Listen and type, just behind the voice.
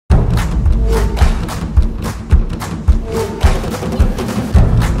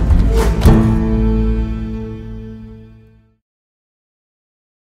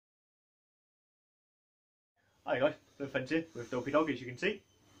Hi guys, Fenns here with Dopey Dog, as you can see.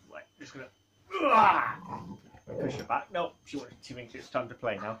 Right, just gonna push her back. No, she thinks it's time to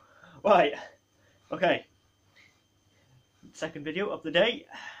play now. Right, okay. Second video of the day.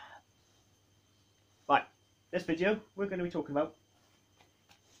 Right, this video we're going to be talking about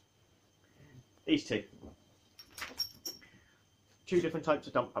these two different types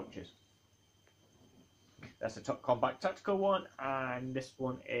of dump pouches. That's the top compact tactical one, and this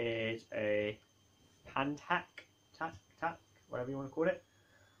one is a tack, whatever you want to call it.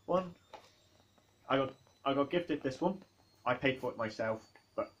 One. I got gifted this one. I paid for it myself,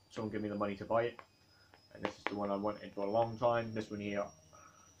 but someone gave me the money to buy it. And this is the one I wanted for a long time. This one here,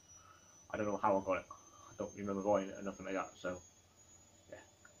 I don't know how I got it. I don't remember buying it or nothing like that. So, yeah.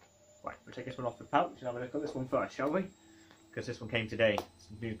 Right, we'll take this one off the pouch and have a look at this one first, shall we? Because this one came today. It's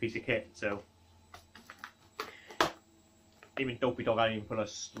a new piece of kit, so. Even Dopey Dog hasn't even put a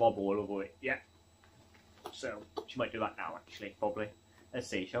slob all over it yet. So, she might do that now, actually, probably. Let's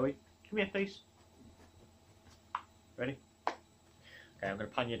see, shall we? Come here, please. Ready? Okay, I'm going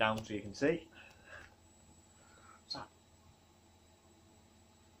to pan you down so you can see. What's that?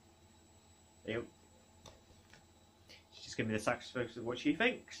 There you go. She's just giving me the sacrifice of what she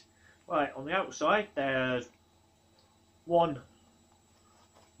thinks. Right, on the outside, there's one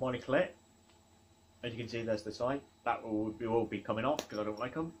Molly clip. As you can see, there's the side. That will be coming off because I don't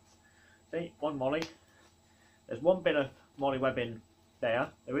like them. See, one Molly. There's one bit of Molly webbing there.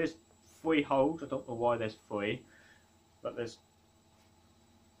 There is 3 holes. I don't know why there's 3, but there's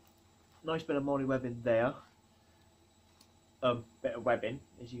a nice bit of Molly webbing there. Bit of webbing,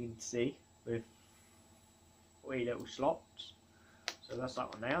 as you can see, with 3 little slots. So that's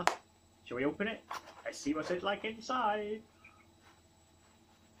that one there. Shall we open it? Let's see what it's like inside.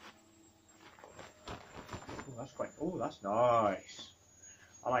 Oh, that's quite. Oh, that's nice.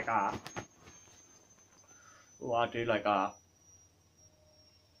 I like that. Oh, I do like that.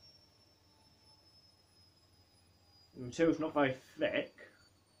 The material's not very thick,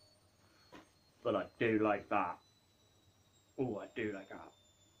 but I do like that. Oh, I do like that.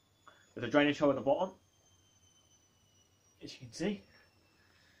 There's a drainage hole at the bottom, as you can see.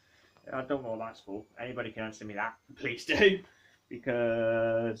 I don't know what that's for. Anybody can answer me that, please do,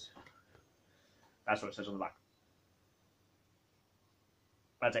 because that's what it says on the back.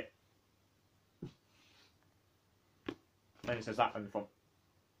 That's it. Then it says that on the front.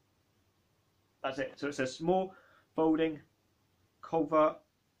 That's it. So it says small folding covert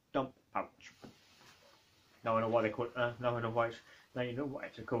dump pouch. Now I know why they call it. Now I know why. Now you know why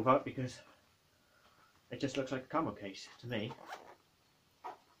it's a covert, because it just looks like a camera case to me.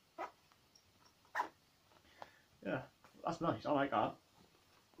 Yeah, that's nice. I like that.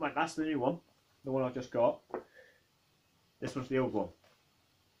 Right, that's the new one. The one I just got. This one's the old one.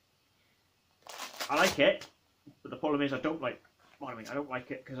 I like it, but the problem is I don't like. Well, I mean, I don't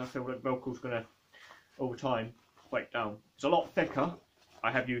like it because I feel like Velcro's gonna, over time, break down. It's a lot thicker. I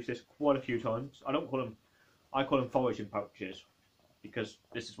have used this quite a few times. I don't call them. I call them foraging pouches because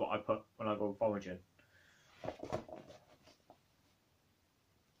this is what I put when I go foraging.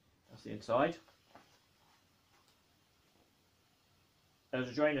 That's the inside. There's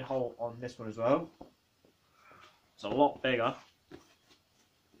a drainage hole on this one as well. It's a lot bigger.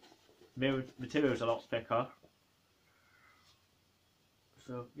 Material's a lot thicker.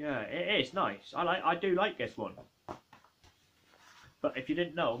 So yeah, it is nice. I do like this one. But if you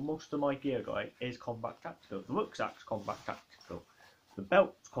didn't know, most of my gear guide is combat tactical. The rucksack's combat tactical. The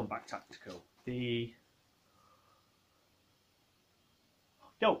belt's combat tactical. The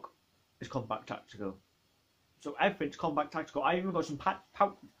yoke is combat tactical. So everything's combat tactical. I even got some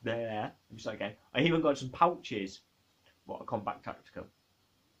there. Let me start again. I even got some pouches. What are combat tactical?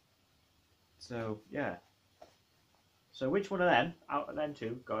 So yeah. So which one of them, out of them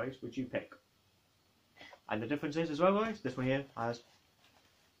two guys, would you pick? And the difference is as well, guys. This one here has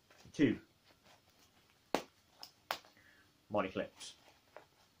 2 Molly clips,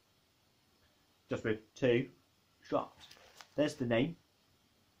 just with 2 straps. There's the name.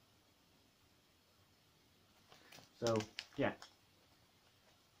 So yeah.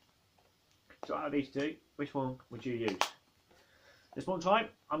 So out of these 2, which one would you use? This one time,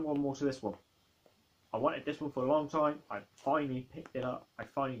 I'm going more to this one. I wanted this one for a long time. I finally picked it up. I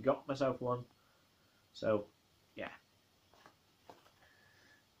finally got myself one. So yeah.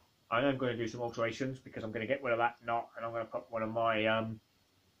 I am going to do some alterations because I'm going to get rid of that knot and I'm going to put one of my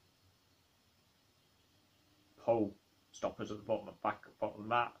pole stoppers at the bottom of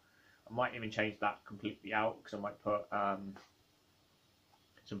that. I might even change that completely out because I might put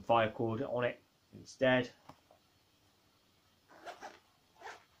some fire cord on it instead.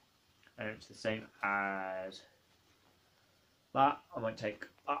 And it's the same as that. I might take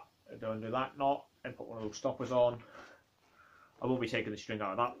that, go and do that knot, and put one of those stoppers on. I won't be taking the string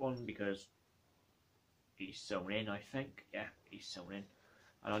out of that one because he's sewn in, I think. Yeah, he's sewn in.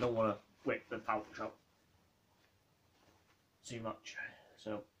 And I don't want to whip the pouch up too much.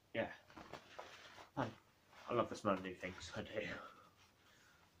 So, yeah. I love the smell of new things, I do.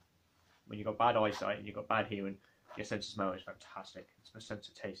 When you've got bad eyesight and you've got bad hearing, your sense of smell is fantastic. My sense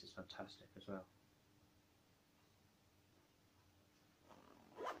of taste is fantastic as well.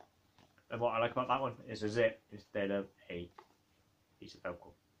 And what I like about that one is a zip instead of a piece of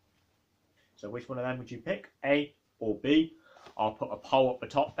Velcro. So which one of them would you pick? A or B? I'll put a poll up the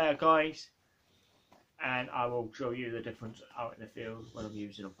top there, guys. And I will show you the difference out in the field when I'm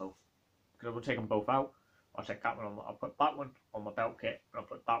using them both. Because I will take them both out. I'll take that one on. I'll put that one on my belt kit, and I'll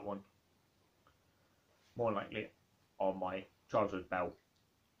put that one more likely on my trousers belt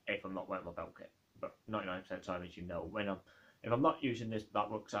if I'm not wearing my belt kit. But 99% of the time, as you know, if I'm not using that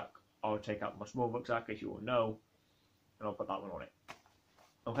rucksack, I'll take out my small rucksack, as you all know, and I'll put that one on it.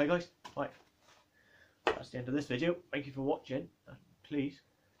 Okay, guys, right. That's the end of this video. Thank you for watching. Please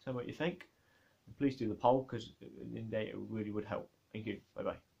tell me what you think. And please do the poll because in the day it really would help. Thank you. Bye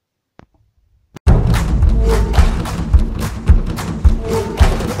bye.